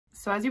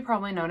So as you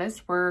probably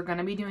noticed, we're going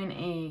to be doing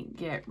a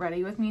get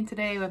ready with me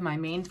today with my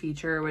main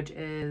feature, which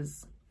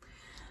is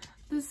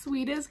the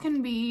sweet as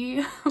can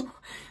be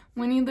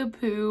Winnie the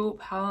Pooh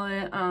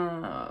palette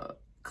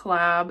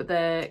collab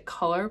that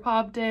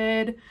Colourpop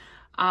did.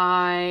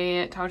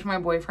 I talked to my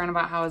boyfriend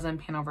about how I was in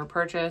pan over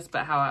purchase,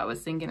 but how I was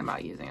thinking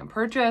about using a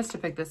purchase to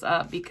pick this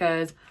up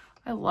because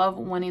I love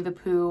Winnie the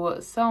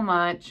Pooh so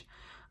much.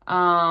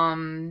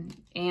 And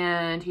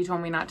he told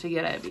me not to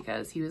get it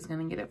because he was going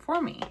to get it for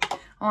me,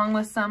 along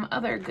with some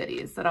other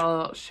goodies that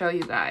I'll show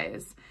you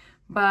guys.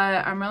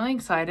 But I'm really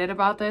excited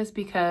about this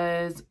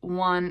because,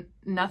 one,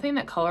 nothing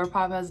that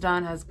Colourpop has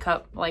done has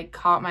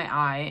caught my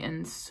eye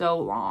in so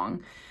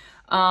long.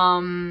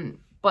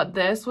 But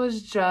this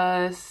was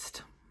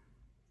just,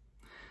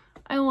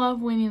 I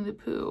love Winnie the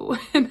Pooh,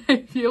 and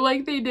I feel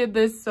like they did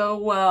this so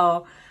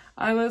well.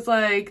 I was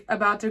like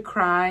about to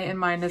cry in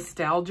my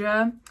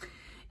nostalgia.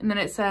 And then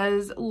it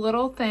says,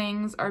 little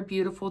things are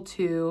beautiful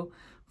too.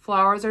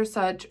 Flowers are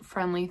such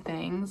friendly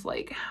things.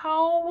 Like,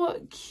 how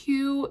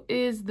cute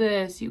is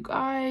this, you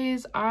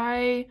guys?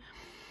 I'm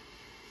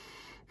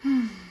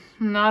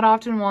not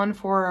often one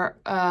for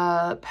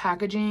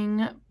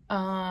packaging,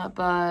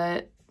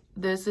 but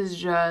this is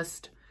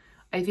just,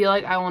 I feel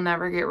like I will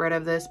never get rid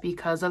of this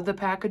because of the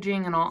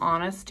packaging, in all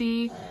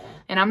honesty.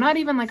 And I'm not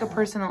even like a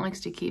person that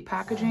likes to keep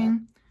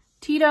packaging.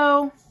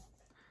 Tito.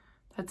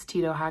 That's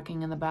Tito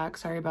hacking in the back.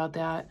 Sorry about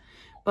that.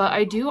 But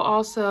I do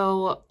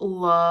also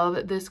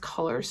love this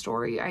color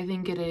story. I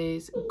think it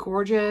is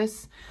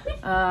gorgeous.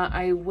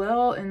 I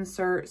will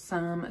insert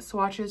some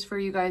swatches for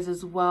you guys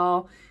as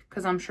well,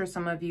 because I'm sure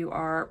some of you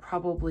are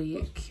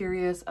probably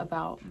curious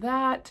about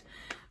that.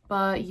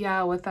 But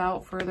yeah,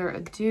 without further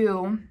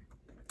ado,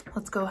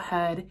 let's go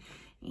ahead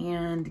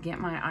and get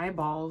my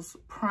eyeballs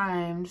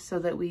primed so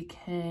that we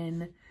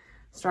can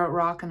start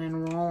rocking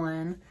and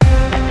rolling.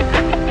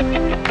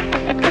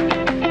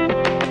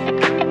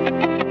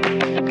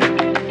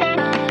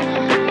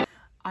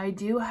 I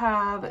do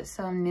have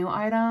some new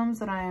items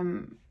that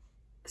I'm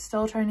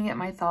still trying to get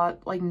my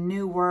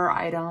newer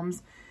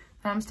items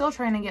that I'm still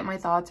trying to get my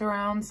thoughts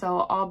around.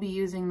 So I'll be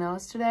using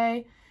those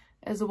today,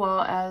 as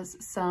well as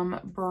some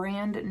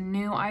brand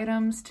new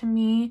items to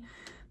me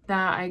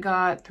that I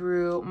got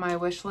through my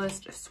wish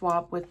list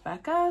swap with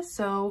Becca.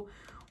 So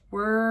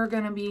we're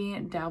gonna be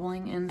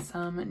dabbling in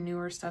some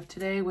newer stuff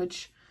today,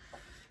 which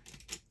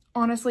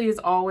honestly is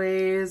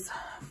always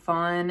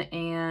fun,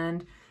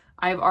 and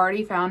I've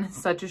already found in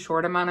such a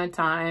short amount of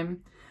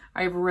time.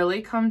 I've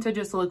really come to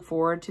just look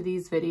forward to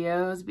these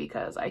videos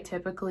because I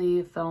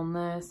typically film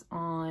this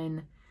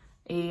on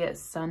a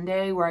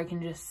Sunday where I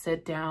can just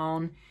sit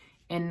down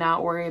and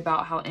not worry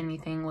about how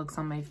anything looks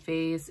on my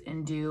face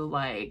and do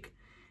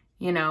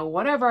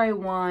whatever I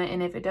want.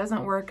 And if it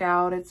doesn't work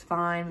out, it's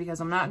fine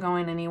because I'm not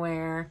going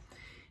anywhere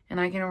and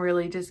I can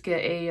really just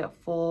get a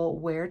full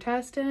wear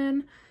test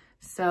in.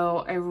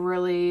 So I've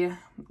really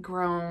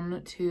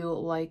grown to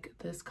like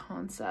this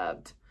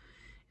concept.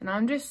 And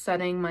I'm just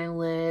setting my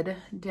lid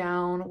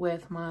down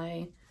with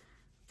my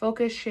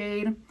focus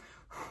shade.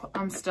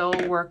 I'm still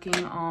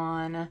working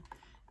on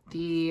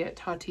the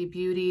Tati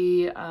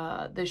Beauty.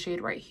 The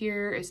shade right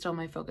here is still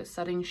my focus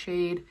setting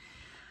shade.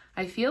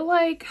 I feel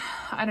like,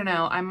 I don't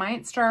know, I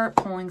might start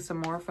pulling some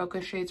more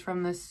focus shades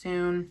from this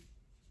soon.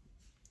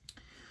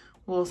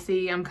 We'll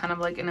see. I'm kind of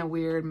like in a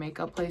weird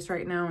makeup place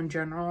right now in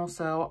general,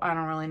 so I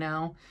don't really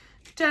know.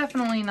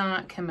 Definitely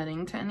not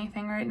committing to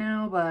anything right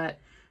now, but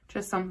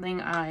just something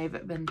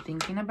I've been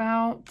thinking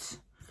about.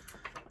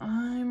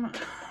 And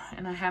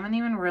I haven't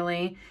even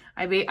really,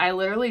 I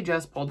literally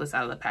just pulled this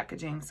out of the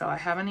packaging, so I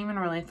haven't even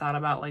really thought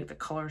about like the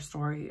color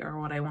story or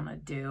what I want to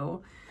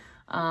do.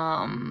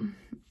 Oh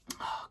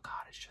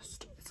God,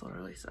 it's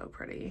literally so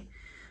pretty.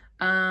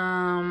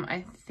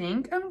 I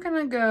think I'm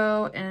gonna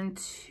go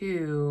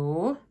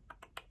into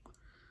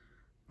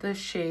the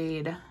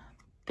shade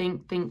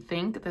Think,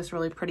 this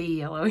really pretty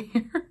yellow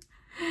here,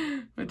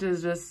 which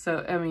is just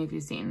so, I mean, if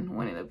you've seen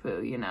Winnie the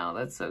Pooh, you know,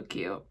 that's so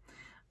cute.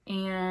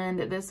 And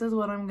this is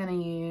what I'm gonna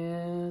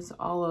use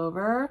all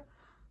over.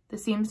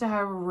 This seems to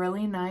have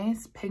really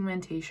nice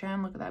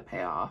pigmentation. Look at that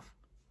payoff,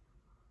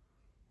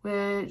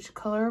 which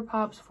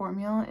Colourpop's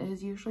formula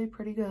is usually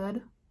pretty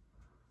good.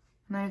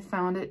 And I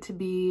found it to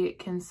be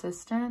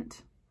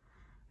consistent.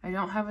 I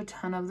don't have a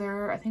ton of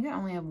I think I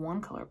only have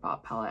one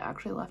Colourpop palette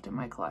actually left in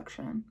my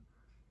collection.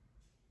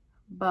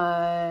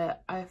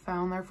 But I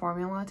found their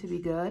formula to be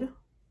good.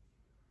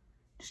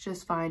 It's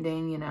just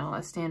finding, you know, a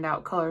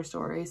standout color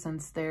story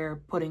since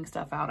they're putting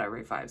stuff out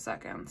every 5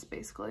 seconds,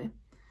 basically.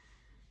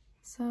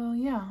 So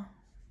yeah,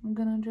 I'm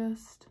gonna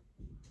just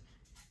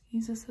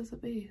use this as a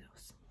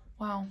base.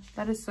 Wow,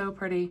 that is so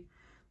pretty.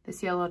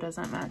 This yellow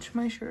doesn't match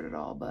my shirt at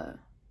all, but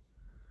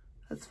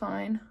that's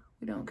fine.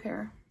 We don't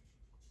care.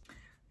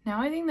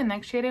 Now I think the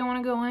next shade I want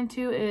to go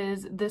into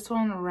is this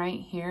one right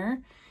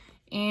here.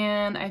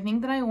 And I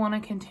think that I want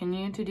to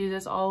continue to do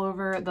this all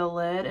over the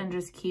lid and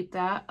just keep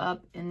that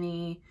up in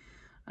the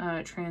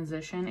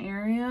transition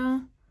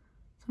area.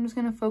 So I'm just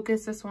going to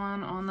focus this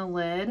one on the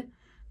lid.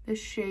 This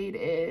shade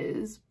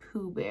is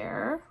Pooh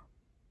Bear.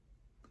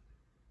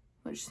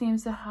 which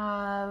seems to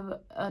have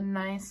a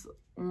nice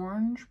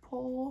orange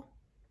pull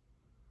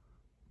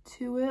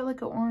to it,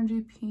 like an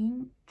orangey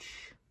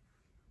peach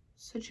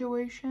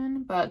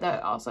situation, but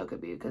that also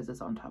could be because it's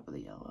on top of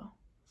the yellow.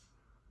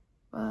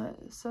 But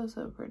it's so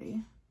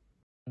pretty.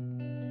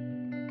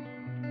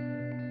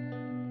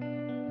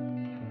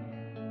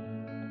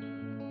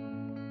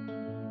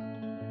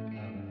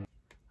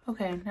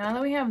 Okay, now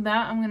that we have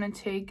that, I'm gonna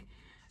take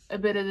a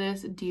bit of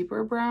this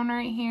deeper brown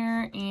right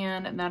here,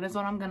 and that is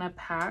what I'm gonna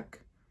pack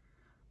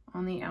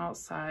on the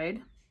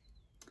outside.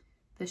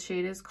 The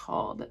shade is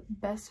called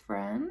Best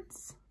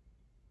Friends.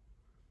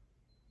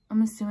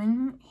 I'm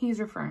assuming he's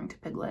referring to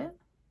Piglet.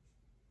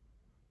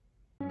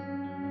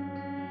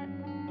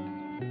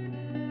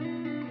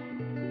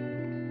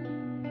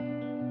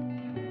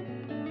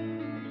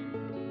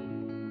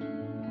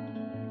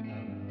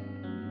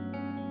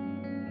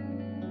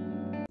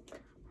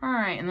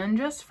 Alright, and then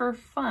just for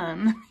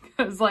fun,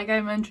 because like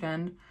I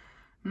mentioned,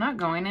 I'm not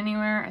going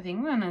anywhere. I think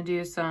I'm gonna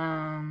do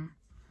some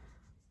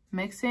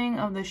mixing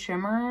of the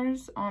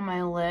shimmers on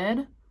my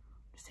lid.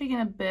 Just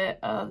taking a bit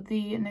of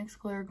the NYX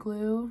Clear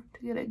Glue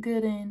to get it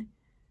good and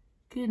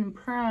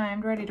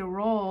primed, ready to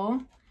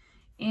roll.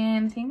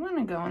 And I think I'm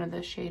gonna go into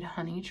the shade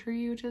Honey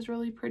Tree, which is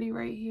really pretty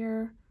right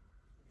here.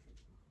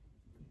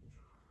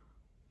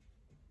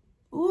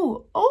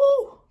 Ooh,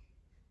 oh!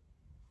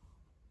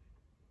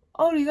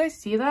 Oh, do you guys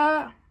see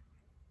that?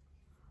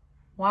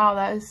 Wow,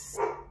 that is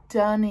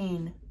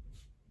stunning.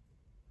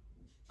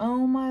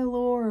 Oh my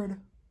Lord.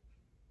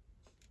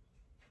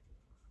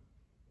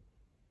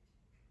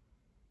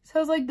 This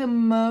has like the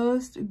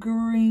most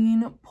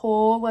green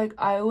pull. Like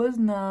I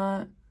haven't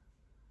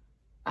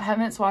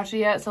swatched it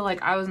yet, so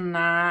like I was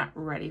not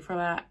ready for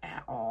that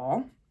at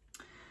all.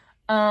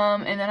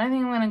 And then I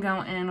think I'm gonna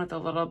go in with a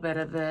little bit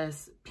of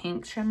this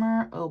pink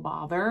shimmer, Oh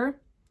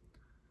Bother.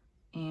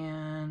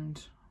 And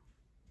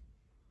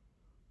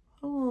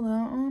put a little of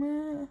that on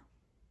it.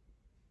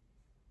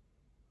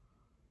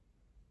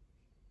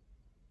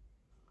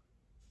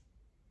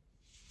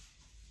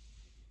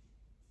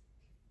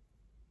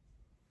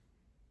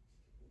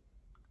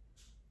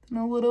 And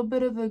a little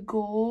bit of the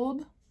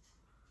gold,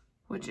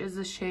 which is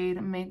the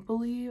shade Make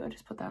Believe. I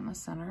just put that in the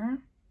center.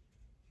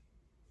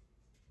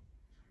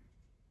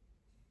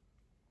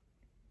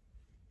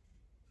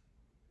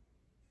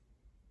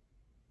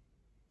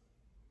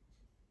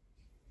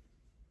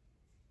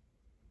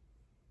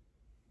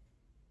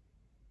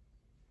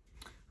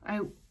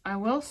 I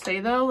will say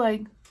though,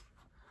 like,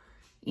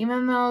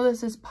 even though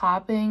this is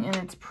popping and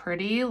it's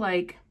pretty,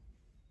 like,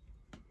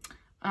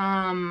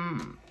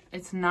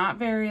 it's not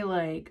very,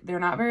 like, they're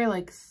not very,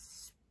 like,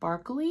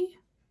 sparkly,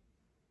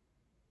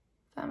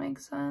 if that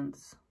makes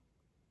sense.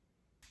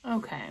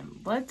 Okay,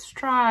 let's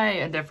try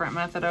a different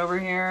method over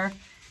here,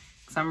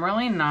 because I'm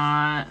really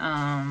not,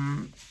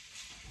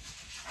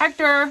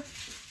 Hector,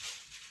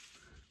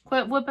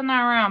 quit whipping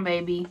that around,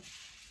 baby.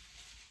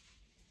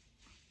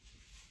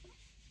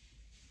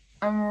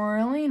 I'm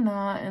really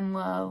not in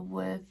love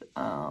with,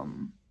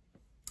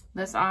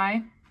 this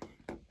eye.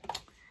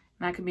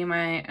 That could be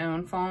my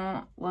own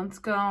fault. Let's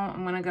go,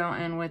 I'm gonna go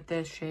in with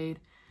this shade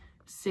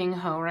Sing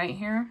Ho right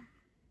here.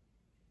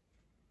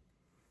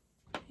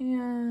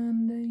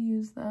 And I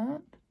use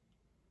that,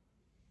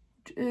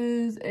 which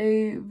is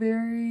a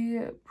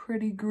very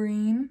pretty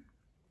green.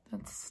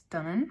 That's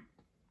stunning.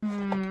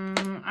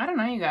 I don't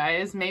know, you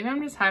guys. Maybe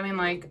I'm just having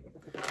like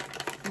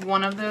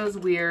one of those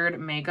weird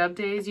makeup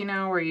days, you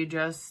know, where you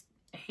just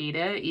hate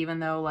it, even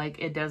though like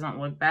it doesn't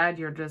look bad.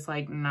 You're just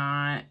like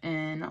not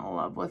in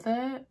love with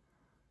it.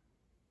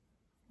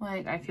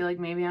 Like, I feel like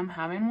maybe I'm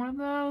having one of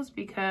those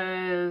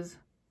because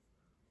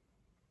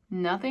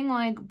nothing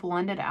like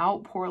blended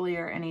out poorly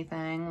or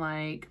anything.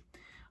 Like,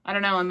 I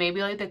don't know, and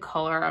maybe like the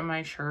color of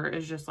my shirt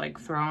is just like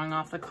throwing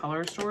off the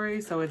color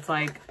story. So it's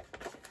like,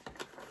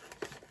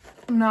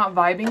 I'm not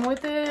vibing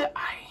with it.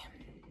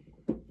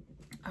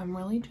 I'm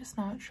really just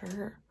not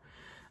sure.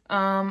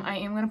 I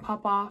am gonna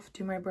pop off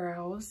to my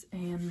brows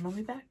and I'll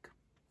be back.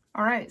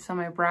 All right, so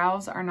my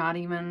brows are not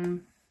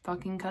even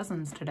fucking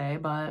cousins today,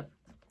 but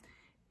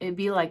it'd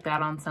be like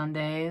that on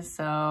Sundays,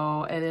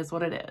 so it is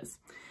what it is.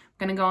 I'm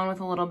gonna go in with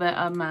a little bit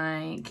of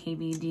my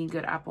KVD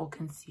Good Apple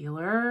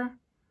Concealer.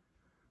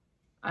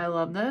 I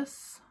love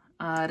this.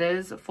 It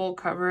is full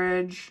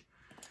coverage.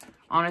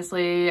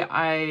 Honestly,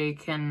 I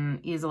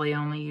can easily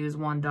only use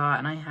one dot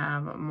and I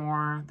have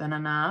more than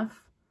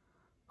enough.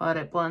 But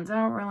it blends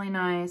out really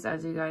nice.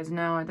 As you guys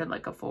know, I did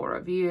like a full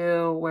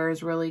review.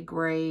 Wears really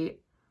great.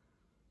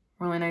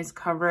 Really nice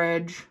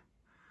coverage.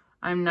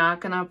 I'm not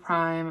gonna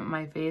prime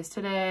my face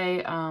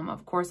today.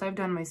 Of course, I've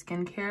done my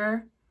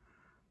skincare,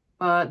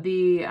 but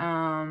the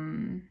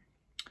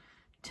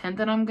tint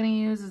that I'm gonna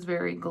use is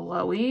very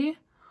glowy.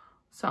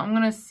 So I'm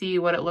gonna see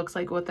what it looks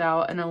like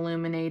without an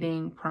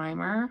illuminating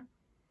primer,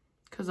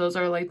 because those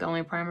are like the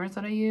only primers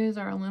that I use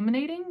are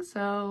illuminating.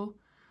 So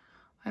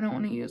I don't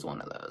want to use one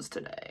of those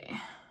today.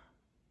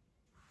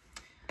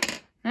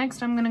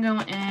 Next, I'm gonna go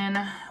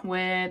in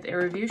with a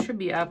review, should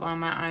be up on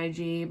my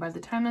IG by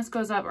the time this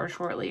goes up or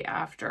shortly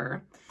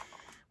after,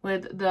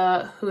 with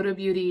the Huda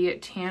Beauty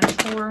Tan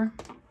Shore.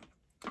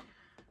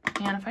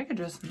 And if I could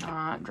just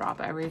not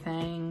drop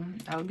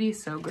everything, that would be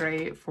so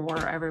great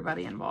for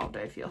everybody involved,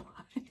 I feel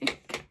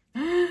like.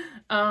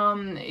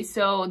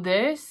 So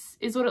this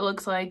is what it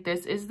looks like.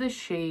 This is the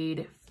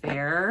shade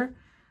Fair.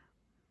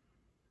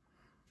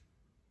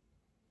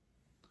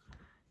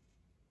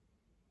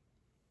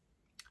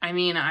 I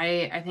mean,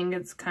 I think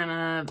it's kind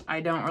of,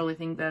 I don't really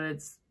think that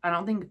it's, I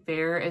don't think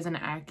fair is an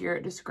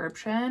accurate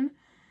description.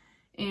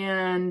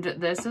 And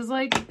this is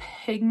like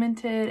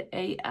pigmented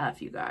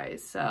AF, you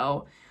guys.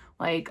 So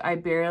like I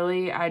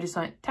just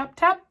went tap,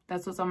 tap.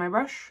 That's what's on my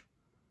brush.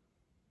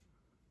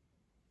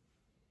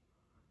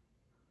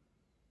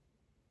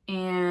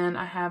 And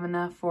I have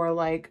enough for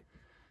like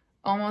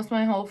almost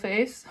my whole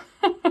face.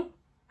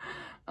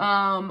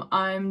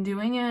 I'm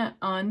doing it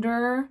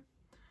under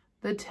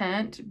the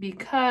tint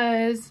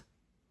because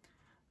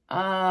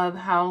of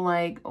how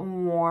like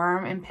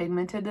warm and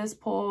pigmented this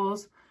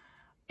pulls.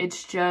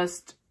 It's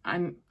just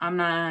I'm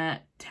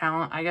not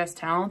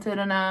talented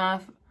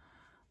enough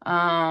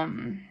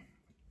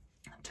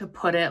to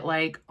put it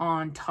like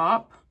on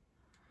top.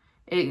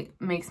 It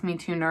makes me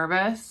too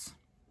nervous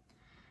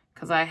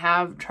because I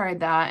have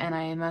tried that and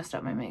I messed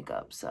up my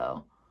makeup.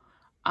 So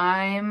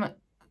I'm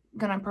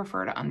gonna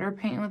prefer to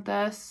underpaint with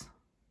this,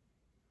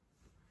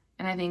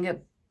 and I think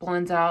it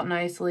blends out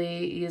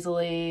nicely,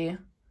 easily,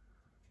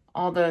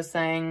 all those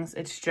things.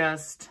 It's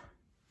just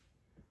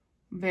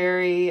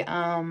very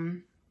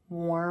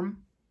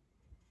warm,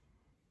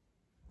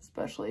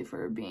 especially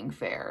for being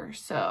fair.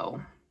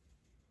 So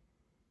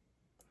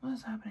what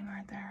is happening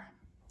right there?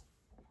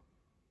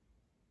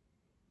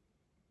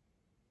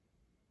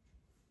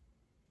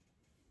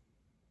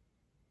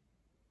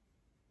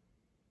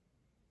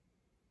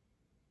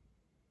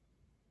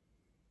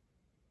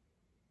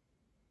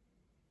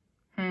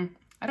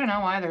 I don't know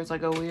why there's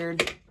like a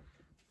weird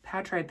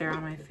patch right there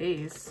on my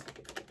face.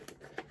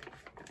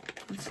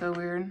 It's so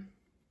weird.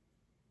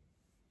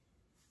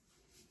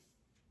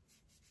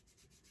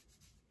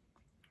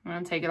 I'm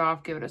gonna take it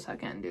off, give it a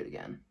second, and do it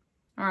again.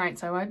 All right,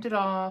 so I wiped it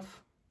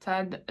off. It's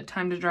had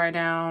time to dry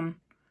down. I'm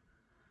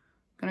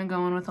gonna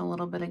go in with a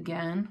little bit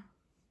again.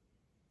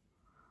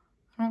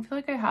 I don't feel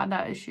like I had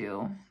that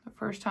issue the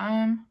first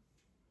time,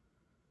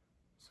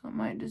 so it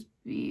might just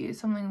be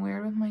something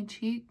weird with my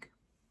cheek.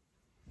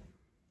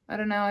 I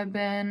don't know,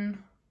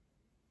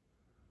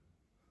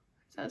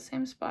 it's that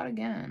same spot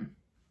again.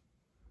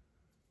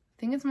 I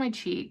think it's my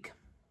cheek.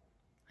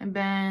 I've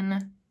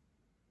been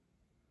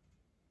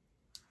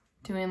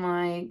doing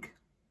like,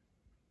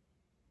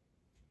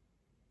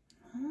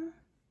 looks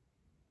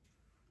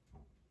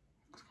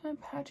kind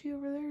of patchy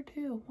over there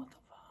too. What the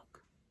fuck?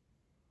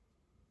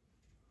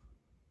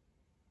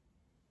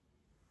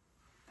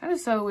 That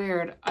is so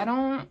weird. I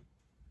don't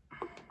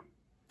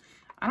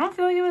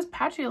feel like it was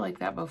patchy like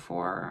that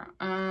before.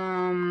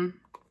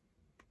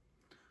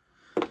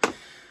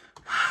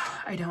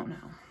 I don't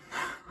know.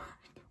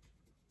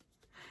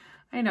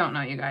 I don't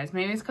know, you guys.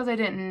 Maybe it's because I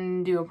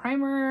didn't do a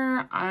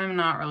primer. I'm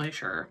not really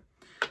sure.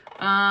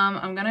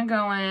 I'm gonna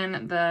go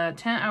in. The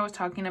tint I was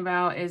talking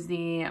about is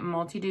the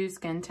Multi-Dew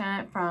Skin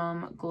Tint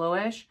from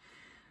Glowish.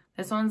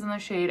 This one's in the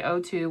shade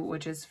 02,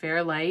 which is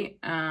Fair Light.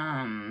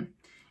 And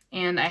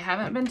I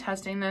haven't been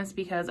testing this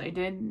because I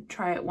did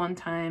try it one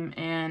time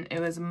and it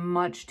was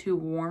much too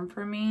warm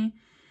for me.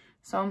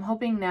 So I'm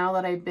hoping now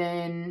that I've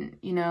been,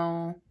 you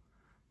know,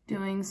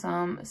 doing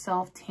some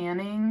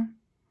self-tanning,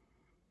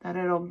 that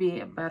it'll be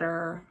a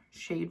better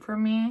shade for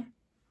me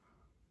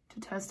to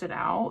test it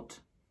out.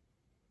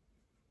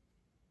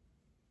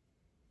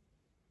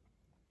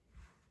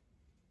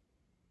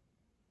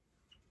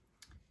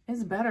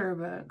 It's better,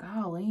 but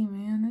golly,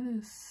 man, it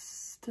is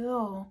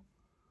still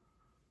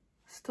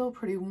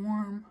pretty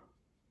warm.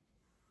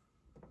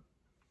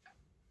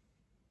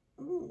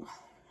 Ooh,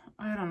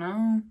 I don't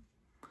know.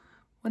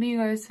 What do you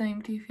guys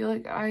think? Do you feel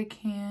like I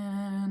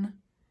can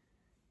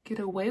get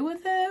away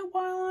with it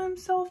while I'm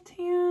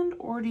self-tanned,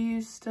 or do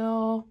you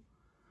still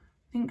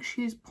think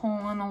she's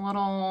pulling a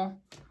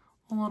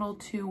little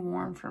too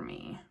warm for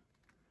me?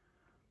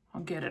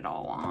 I'll get it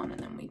all on and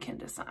then we can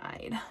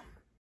decide.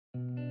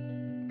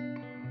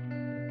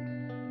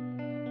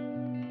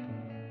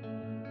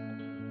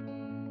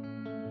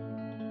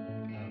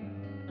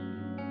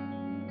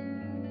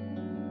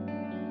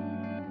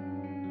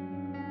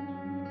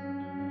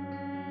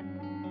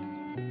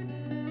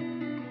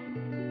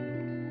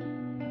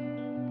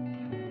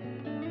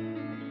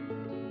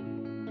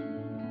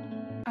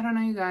 I don't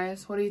know, you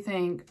guys. What do you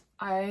think?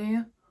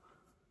 I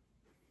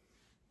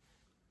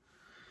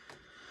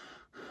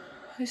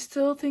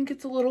still think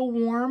it's a little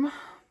warm,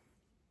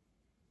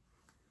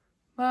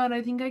 but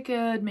I think I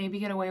could maybe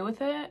get away with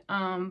it,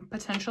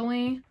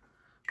 potentially.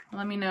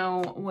 Let me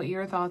know what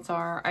your thoughts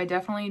are. I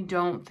definitely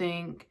don't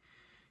think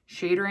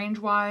shade range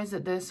wise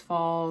that this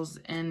falls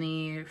in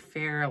the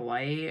Fair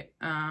Light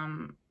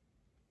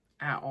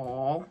at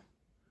all,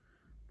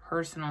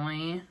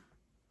 personally.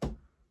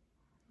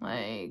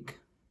 Like,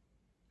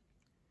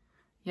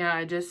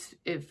 yeah,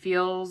 it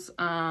feels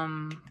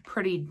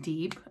pretty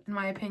deep in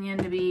my opinion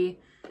to be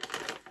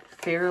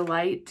fair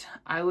light.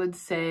 I would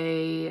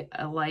say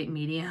a light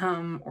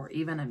medium or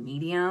even a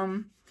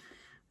medium.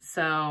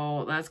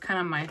 So that's kind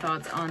of my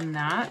thoughts on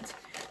that.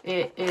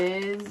 It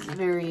is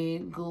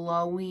very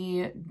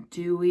glowy,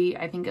 dewy.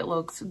 I think it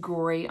looks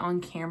great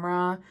on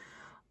camera.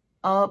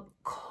 Up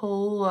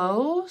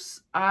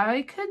close,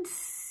 I could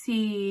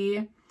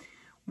see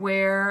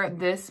where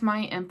this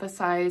might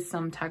emphasize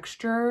some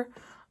texture.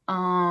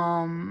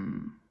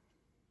 And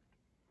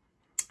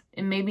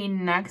maybe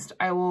next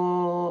I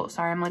will,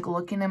 sorry, I'm like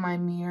looking in my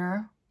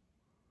mirror.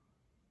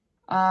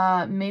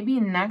 Maybe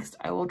next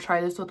I will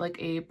try this with like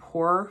a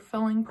pore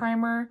filling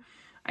primer.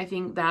 I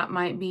think that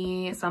might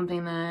be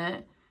something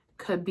that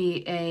could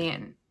be a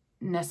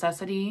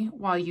necessity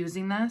while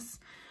using this.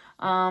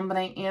 But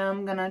I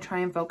am gonna try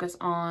and focus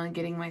on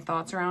getting my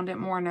thoughts around it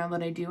more now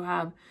that I do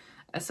have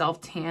a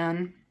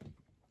self-tan.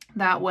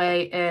 That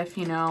way, if,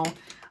 you know,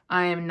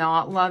 I am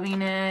not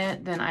loving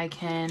it, then I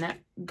can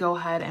go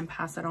ahead and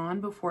pass it on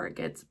before it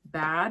gets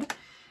bad.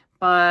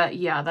 But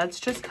yeah, that's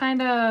just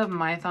kind of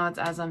my thoughts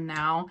as of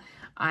now.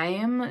 I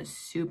am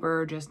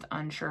super just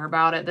unsure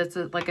about it. This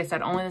is, like I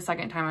said, only the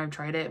second time I've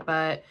tried it,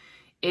 but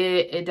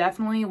it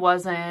definitely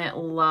wasn't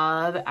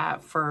love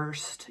at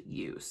first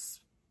use,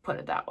 put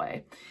it that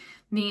way.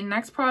 The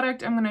next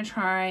product I'm going to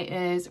try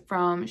is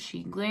from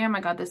GRWM. I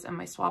got this in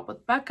my swap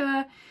with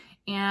Becca,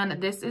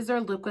 and this is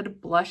their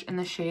liquid blush in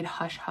the shade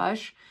Hush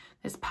Hush.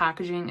 This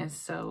packaging is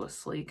so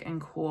sleek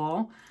and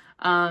cool.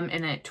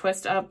 And it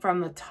twists up from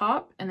the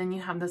top, and then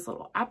you have this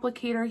little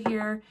applicator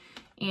here.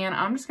 And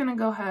I'm just going to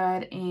go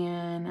ahead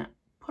and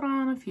put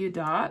on a few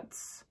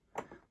dots.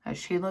 That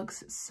shade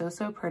looks so,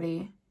 so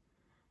pretty.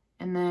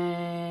 And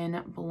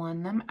then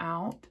blend them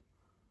out.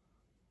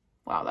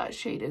 Wow, that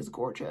shade is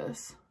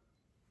gorgeous.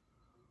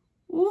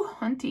 Ooh,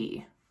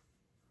 hunty.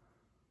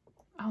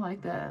 I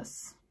like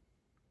this.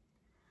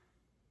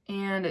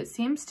 And it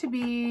seems to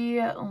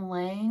be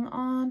laying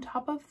on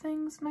top of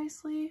things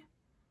nicely.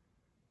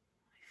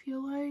 I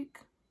feel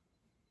like.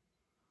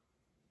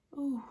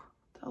 Ooh,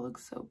 that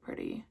looks so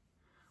pretty.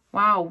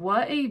 Wow,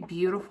 what a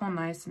beautiful,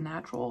 nice,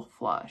 natural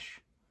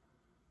flush.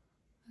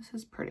 This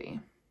is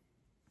pretty.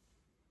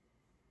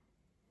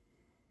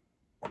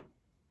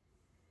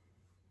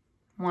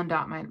 One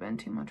dot might have been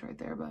too much right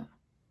there, but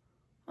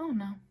oh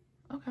no,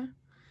 okay.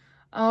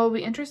 I'll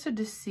be interested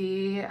to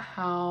see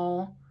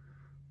how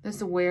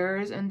this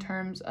wears in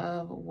terms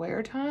of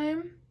wear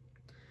time.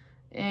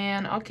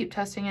 And I'll keep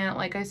testing it.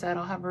 Like I said,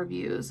 I'll have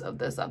reviews of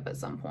this up at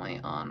some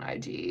point on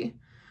IG.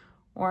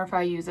 Or if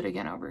I use it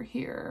again over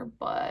here,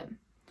 but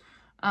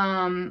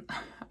I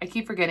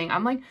keep forgetting.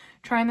 I'm like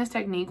trying this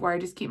technique where I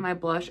just keep my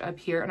blush up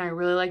here, and I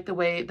really like the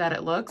way that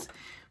it looks,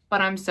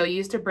 but I'm so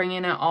used to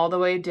bringing it all the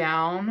way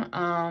down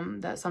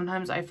that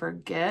sometimes I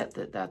forget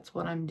that that's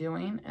what I'm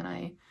doing, and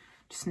I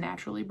just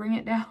naturally bring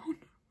it down.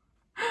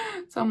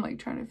 So I'm like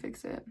trying to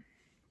fix it.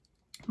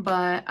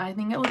 But I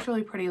think it looks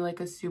really pretty, like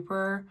a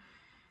super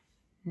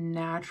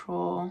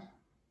natural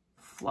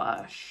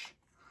flush.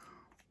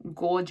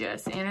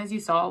 Gorgeous. And as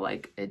you saw,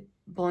 like it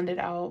blended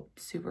out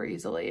super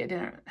easily. It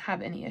didn't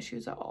have any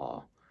issues at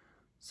all.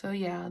 So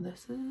yeah,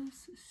 this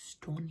is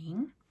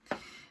stunning.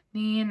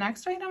 The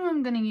next item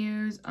I'm going to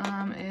use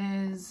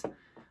is,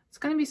 it's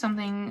going to be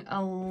something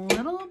a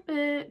little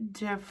bit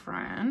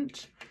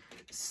different.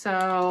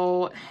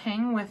 So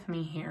hang with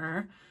me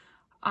here.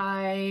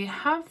 I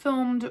have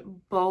filmed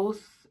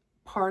both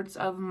parts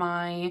of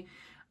my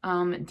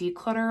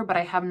declutter, but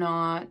I have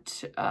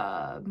not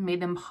made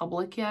them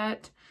public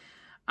yet.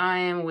 I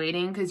am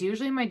waiting because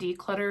usually my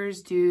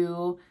declutters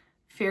do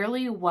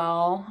fairly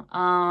well,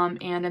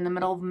 and in the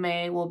middle of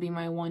May will be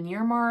my 1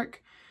 year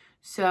mark.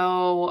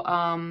 So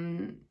I'll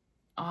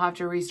have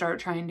to restart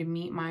trying to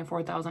meet my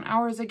 4,000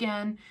 hours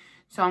again.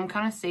 So I'm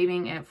kind of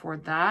saving it for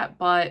that.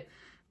 But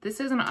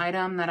this is an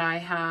item that I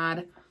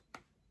had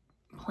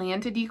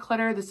planned to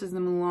declutter. This is the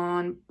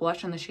Mulan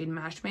blush in the shade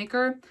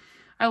Matchmaker.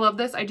 I love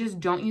this. I just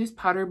don't use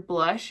powdered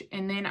blush.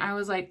 And then I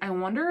was like, I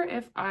wonder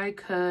if I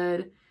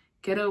could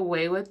get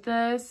away with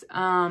this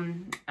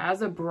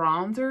as a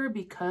bronzer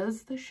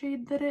because the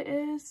shade that it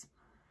is.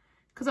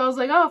 Because I was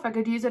like, oh, if I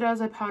could use it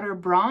as a powder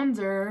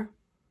bronzer,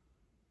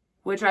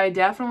 which I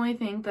definitely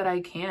think that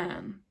I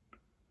can.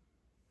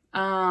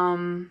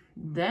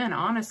 Then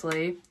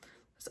honestly,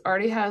 this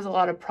already has a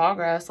lot of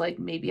progress. Like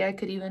maybe I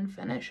could even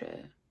finish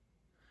it.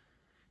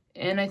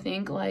 And I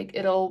think like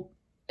it'll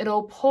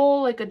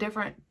pull like a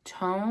different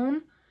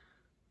tone,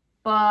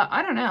 but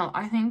I don't know.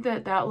 I think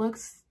that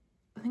looks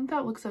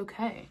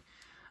okay.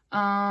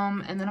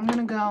 And then I'm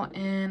gonna go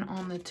in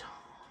on the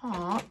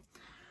top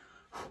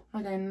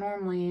like I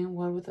normally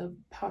would with a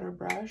powder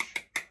brush,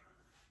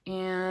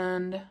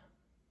 and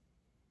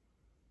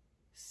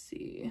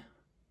see.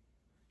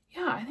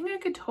 Yeah, I think I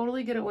could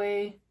totally get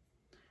away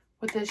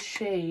with this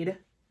shade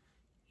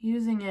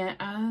using it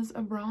as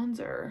a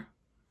bronzer.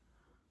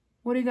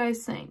 What do you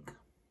guys think?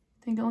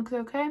 Think it looks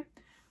okay?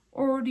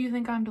 Or do you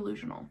think I'm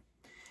delusional?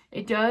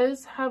 It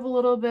does have a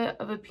little bit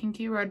of a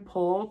pinky red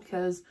pull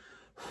because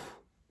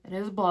It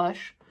is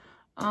blush.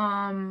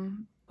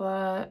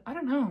 But I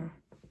don't know.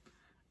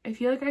 I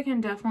feel like I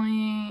can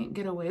definitely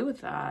get away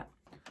with that.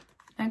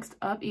 Next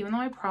up, even though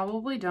I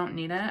probably don't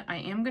need it, I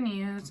am going to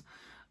use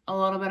a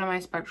little bit of my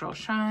Spectral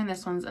Shine.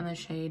 This one's in the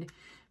shade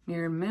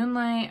Mirrored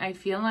Moonlight. I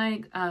feel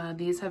like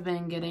these have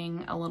been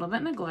getting a little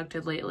bit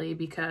neglected lately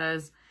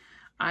because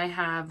I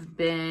have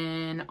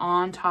been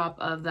on top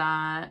of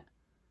that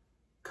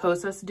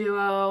Kosas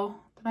duo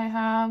that I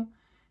have.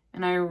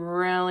 And I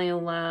really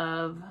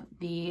love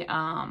the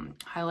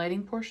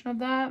highlighting portion of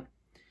that.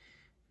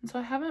 And so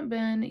I haven't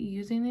been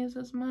using these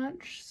as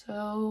much,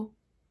 so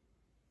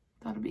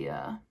that'll be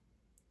a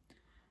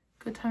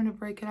good time to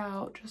break it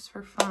out just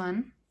for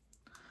fun.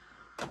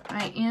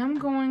 I am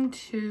going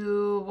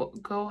to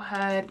go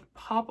ahead,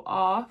 pop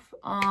off,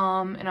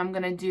 and I'm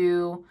gonna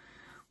do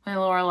my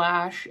lower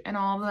lash and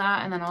all of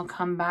that, and then I'll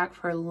come back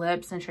for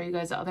lips and show you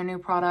guys the other new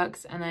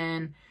products, and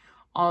then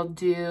I'll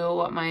do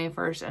what my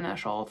first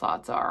initial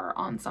thoughts are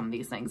on some of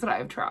these things that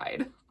I've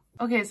tried.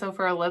 Okay, so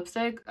for a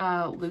lipstick,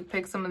 Luke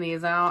picked some of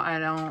these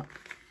out.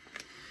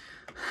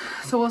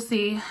 So we'll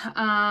see.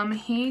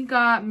 He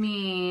got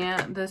me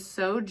the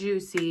So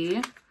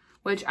Juicy,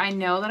 which I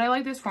know that I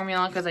like this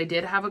formula because I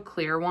did have a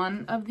clear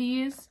one of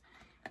these,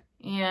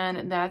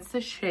 and that's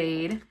the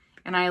shade,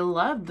 and I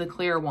love the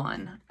clear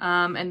one.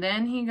 And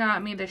then he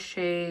got me the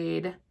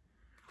shade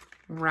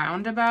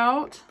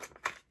Roundabout,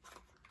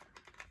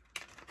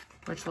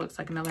 which looks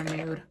like another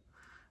nude.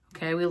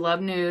 Okay, we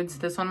love nudes.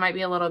 This one might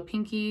be a little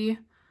pinky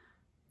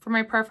for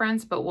my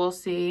preference, but we'll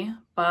see.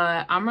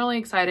 But I'm really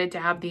excited to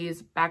have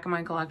these back in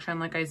my collection.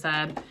 Like I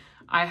said,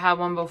 I had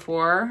one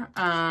before,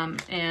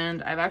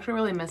 and I've actually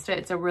really missed it.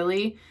 It's a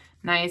really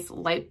nice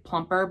light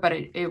plumper, but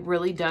it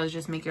really does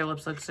just make your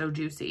lips look so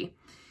juicy.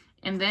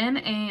 And then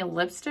a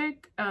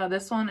lipstick.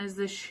 This one is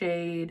the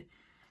shade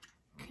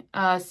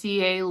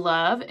CA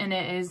Love, and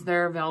it is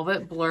their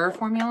Velvet Blur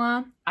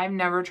formula. I've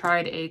never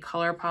tried a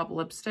Colourpop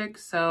lipstick,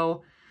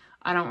 so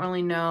I don't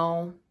really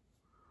know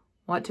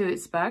what to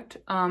expect.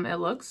 It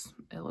looks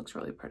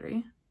really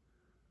pretty.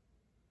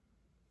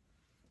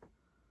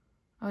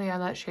 Oh yeah,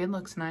 that shade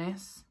looks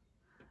nice.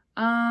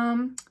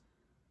 I'm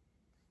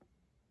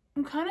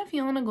kind of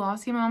feeling a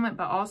glossy moment,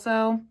 but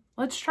also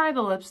let's try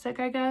the lipstick,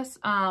 I guess,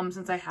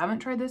 since I haven't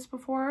tried this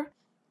before.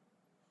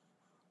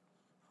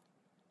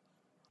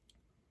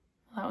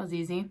 That was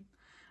easy.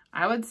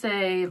 I would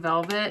say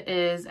Velvet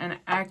is an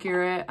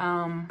accurate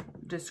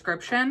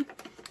description,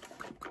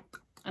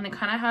 and it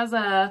kind of has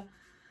a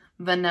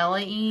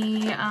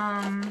vanilla-y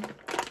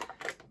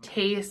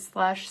taste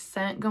 /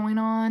 scent going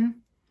on.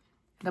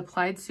 It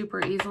applied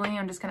super easily.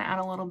 I'm just going to add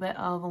a little bit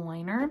of a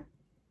liner.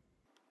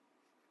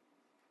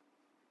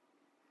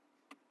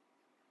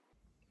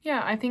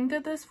 Yeah, I think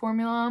that this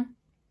formula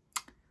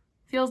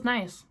feels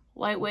nice.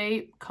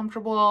 Lightweight,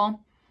 comfortable.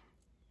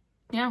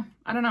 Yeah,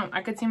 I don't know.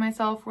 I could see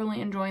myself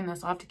really enjoying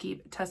this. I'll have to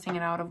keep testing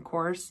it out, of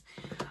course.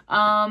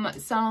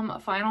 Some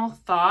final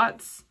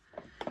thoughts.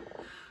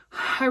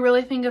 I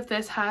really think if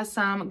this has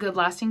some good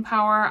lasting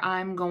power,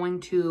 I'm going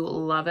to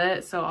love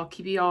it. So I'll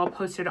keep you all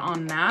posted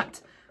on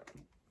that.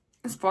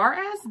 As far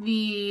as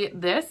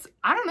this,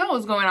 I don't know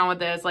what's going on with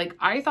this. Like,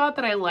 I thought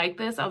that I liked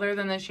this other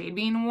than the shade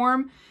being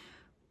warm,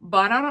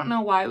 but I don't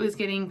know why it was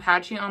getting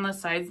patchy on the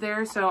sides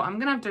there. So I'm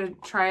going to have to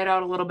try it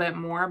out a little bit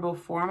more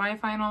before my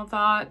final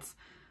thoughts.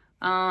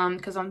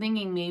 Because I'm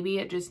thinking maybe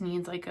it just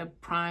needs like a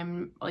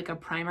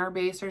primer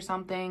base or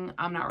something.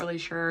 I'm not really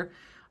sure.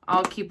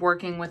 I'll keep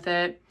working with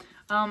it.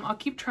 I'll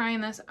keep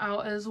trying this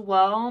out as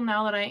well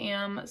now that I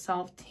am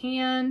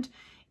self-tanned,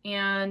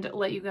 and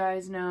let you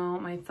guys know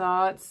my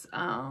thoughts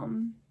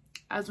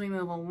as we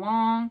move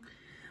along.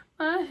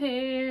 My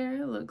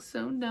hair looks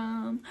so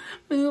dumb.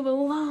 Move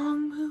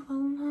along, move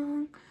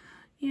along.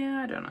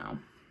 Yeah, I don't know.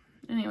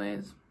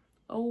 Anyways,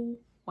 oh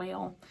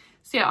well.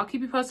 So yeah, I'll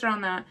keep you posted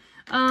on that.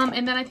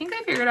 And then I think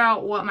I figured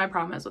out what my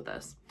problem is with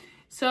this.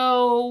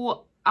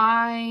 So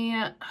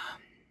I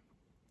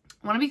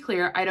want to be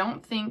clear. I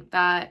don't think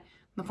that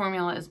the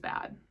formula is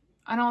bad.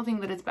 I don't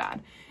think that it's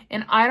bad.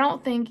 And I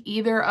don't think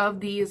either of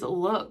these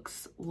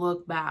looks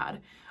look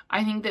bad.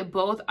 I think that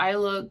both eye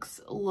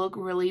looks look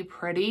really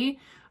pretty.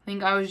 I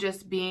think I was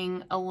just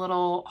being a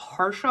little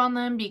harsh on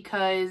them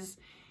because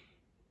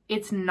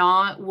it's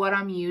not what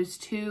I'm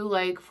used to,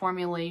 like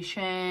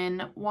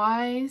formulation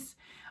wise.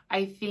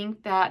 I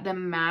think that the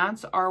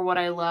mattes are what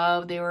I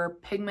love. They were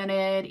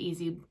pigmented,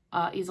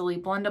 easily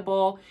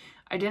blendable.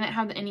 I didn't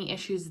have any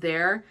issues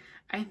there.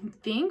 I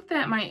think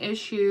that my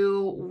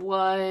issue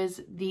was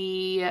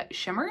the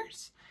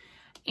shimmers,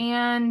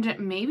 and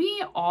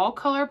maybe all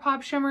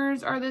Colourpop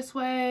shimmers are this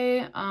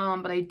way,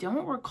 but I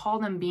don't recall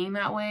them being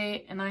that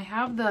way. And I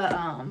have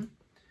the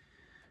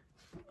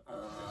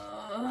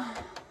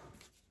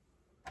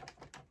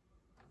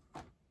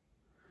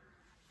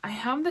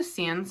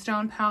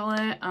Sandstone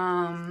palette,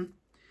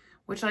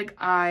 which like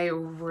I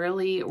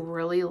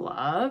really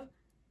love.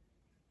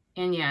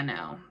 And yeah,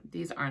 no,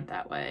 these aren't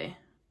that way.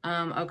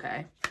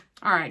 Okay.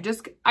 All right,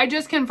 I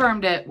just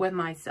confirmed it with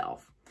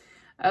myself.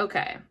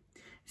 Okay,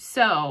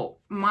 So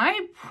my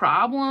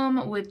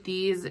problem with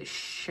these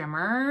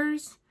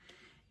shimmers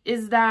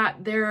is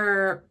that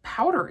they're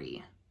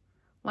powdery.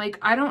 Like,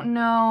 I don't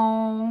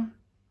know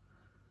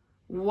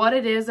what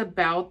it is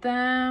about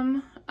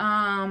them.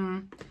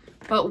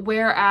 But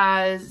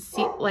whereas,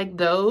 see, like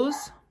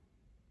those,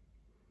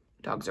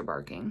 dogs are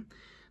barking.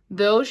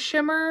 Those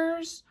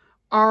shimmers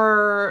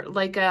are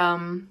like,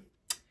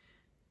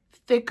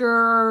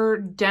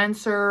 thicker,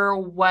 denser,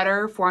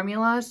 wetter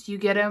formula. So you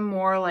get a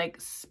more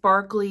like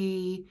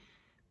sparkly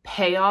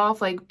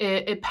payoff. Like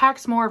it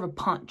packs more of a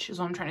punch is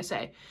what I'm trying to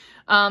say.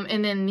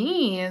 And then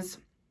these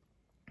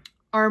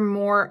are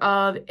more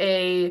of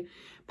a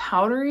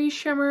powdery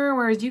shimmer,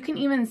 whereas you can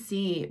even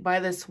see by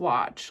the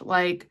swatch,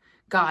 like,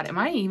 God, am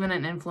I even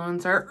an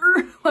influencer?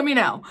 Let me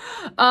know.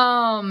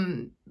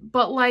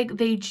 But like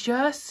they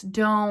just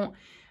don't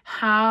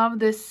have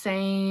the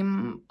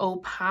same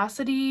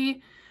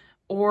opacity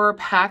or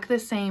pack the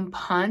same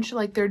punch.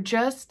 Like they're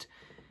just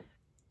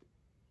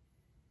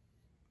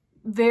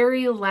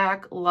very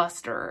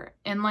lackluster.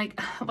 And like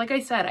I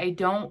said, I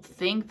don't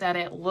think that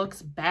it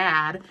looks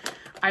bad.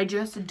 I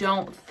just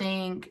don't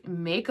think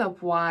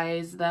makeup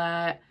wise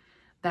that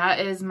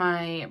is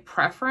my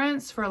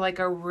preference for like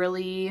a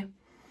really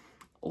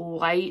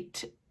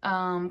light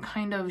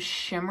kind of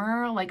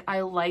shimmer. Like I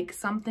like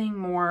something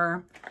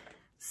more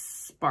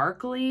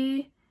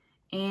sparkly,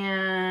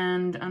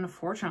 and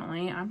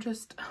unfortunately I'm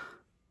just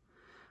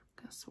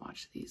gonna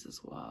swatch these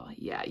as well.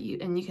 Yeah, you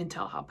can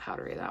tell how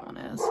powdery that one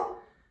is.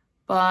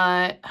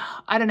 But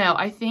I don't know,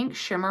 I think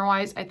shimmer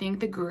wise, I think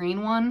the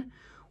green one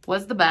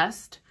was the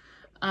best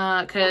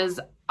because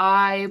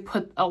I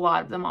put a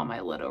lot of them on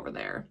my lid over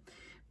there.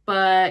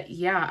 But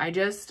yeah,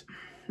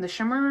 the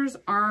shimmers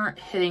aren't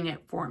hitting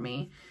it for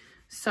me.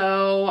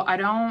 So I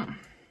don't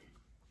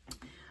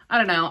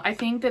know. I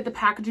think that the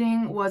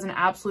packaging was an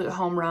absolute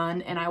home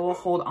run, and I will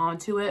hold on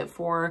to it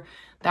for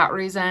that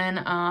reason.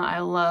 I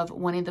love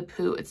Winnie the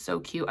Pooh. It's so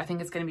cute. I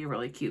think it's going to be a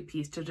really cute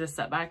piece to just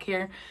set back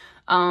here.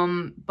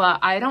 But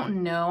I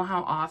don't know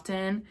how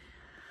often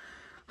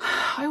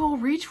I will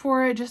reach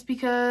for it just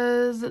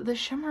because the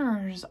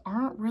shimmers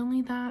aren't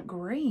really that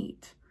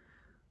great,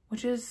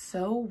 which is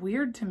so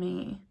weird to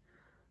me.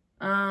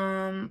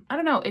 I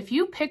don't know. If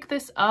you pick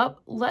this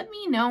up, let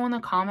me know in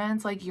the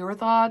comments, like your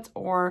thoughts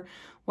or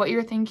what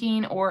you're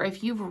thinking, or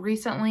if you've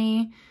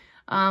recently,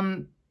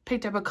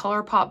 picked up a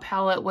Colourpop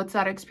palette, what's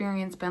that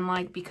experience been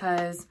like?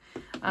 Because,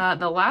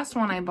 the last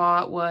one I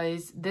bought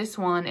was this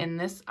one,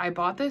 and I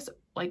bought this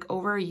like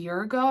over a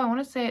year ago. I want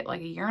to say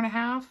like a year and a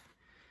half,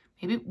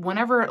 maybe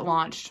whenever it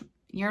launched,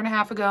 year and a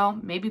half ago,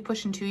 maybe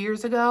pushing 2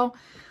 years ago.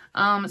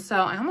 So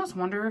I almost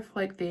wonder if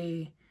like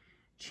they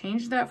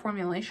changed that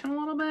formulation a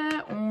little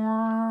bit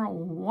or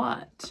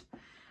what.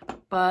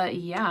 But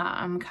yeah,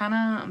 I'm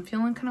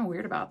feeling kind of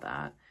weird about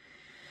that.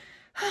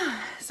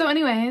 So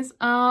anyways,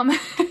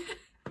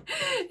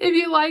 if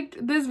you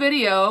liked this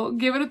video,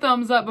 give it a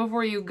thumbs up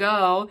before you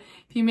go.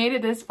 If you made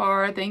it this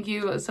far, thank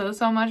you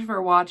so much for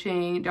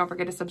watching. Don't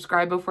forget to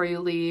subscribe before you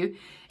leave.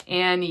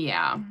 And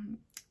yeah,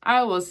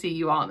 I will see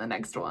you all in the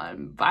next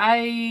one.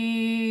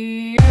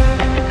 Bye.